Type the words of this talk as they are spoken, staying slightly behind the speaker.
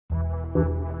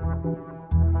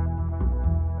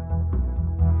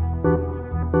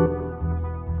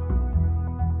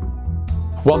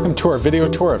Welcome to our video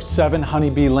tour of 7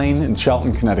 Honeybee Lane in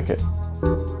Shelton, Connecticut.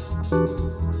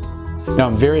 Now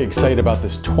I'm very excited about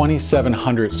this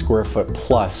 2,700 square foot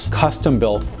plus custom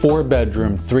built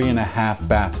 4-bedroom, 3.5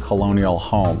 bath colonial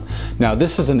home. Now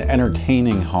this is an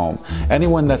entertaining home.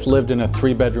 Anyone that's lived in a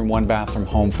 3-bedroom, 1-bathroom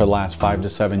home for the last 5 to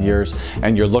 7 years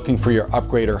and you're looking for your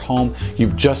upgrade or home,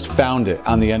 you've just found it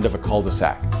on the end of a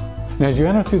cul-de-sac. Now as you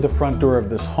enter through the front door of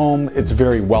this home, it's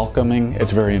very welcoming,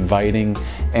 it's very inviting,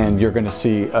 and you're going to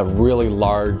see a really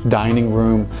large dining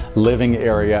room, living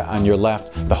area on your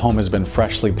left. The home has been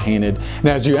freshly painted.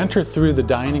 Now as you enter through the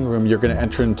dining room, you're going to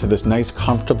enter into this nice,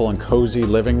 comfortable and cozy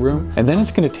living room, and then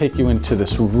it's going to take you into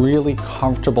this really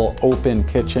comfortable open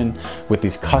kitchen with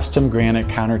these custom granite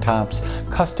countertops,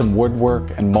 custom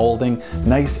woodwork and molding,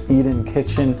 nice eat-in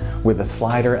kitchen with a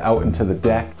slider out into the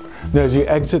deck. Now as you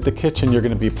exit the kitchen, you're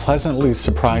going to be pleasantly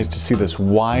surprised to see this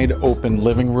wide open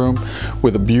living room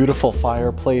with a beautiful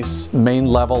fireplace, main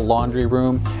level laundry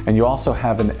room, and you also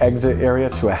have an exit area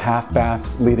to a half bath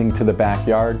leading to the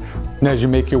backyard. Now as you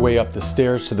make your way up the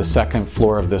stairs to the second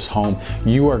floor of this home,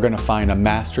 you are going to find a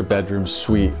master bedroom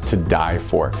suite to die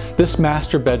for. This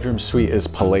master bedroom suite is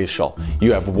palatial.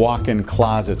 You have walk-in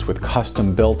closets with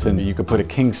custom built-in. You could put a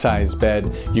king-size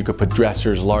bed, you could put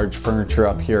dressers, large furniture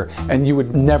up here, and you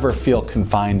would never feel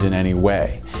confined in any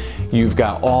way. You've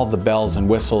got all the bells and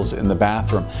whistles in the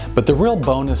bathroom, but the real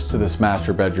bonus to this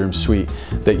master bedroom suite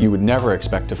that you would never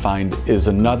expect to find is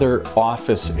another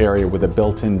office area with a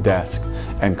built-in desk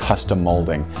and custom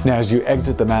molding. Now as you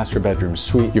exit the master bedroom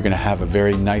suite, you're going to have a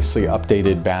very nicely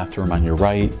updated bathroom on your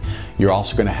right. You're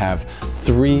also going to have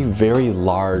 3 very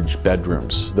large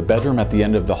bedrooms. The bedroom at the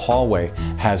end of the hallway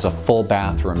has a full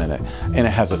bathroom in it, and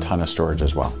it has a ton of storage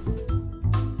as well.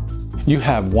 You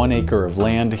have 1 acre of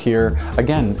land here.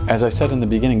 Again, as I said in the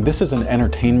beginning, this is an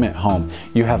entertainment home.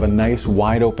 You have a nice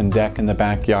wide open deck in the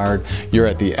backyard. You're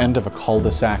at the end of a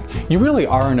cul-de-sac. You really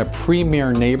are in a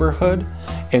premier neighborhood,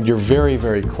 and you're very,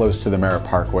 very close to the Merritt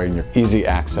Parkway, and you're easy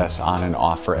access on and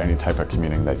off for any type of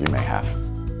commuting that you may have.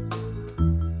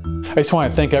 I just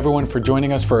want to thank everyone for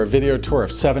joining us for a video tour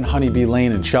of 7 Honeybee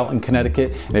Lane in Shelton,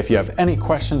 Connecticut. And if you have any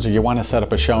questions or you want to set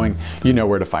up a showing, you know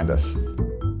where to find us.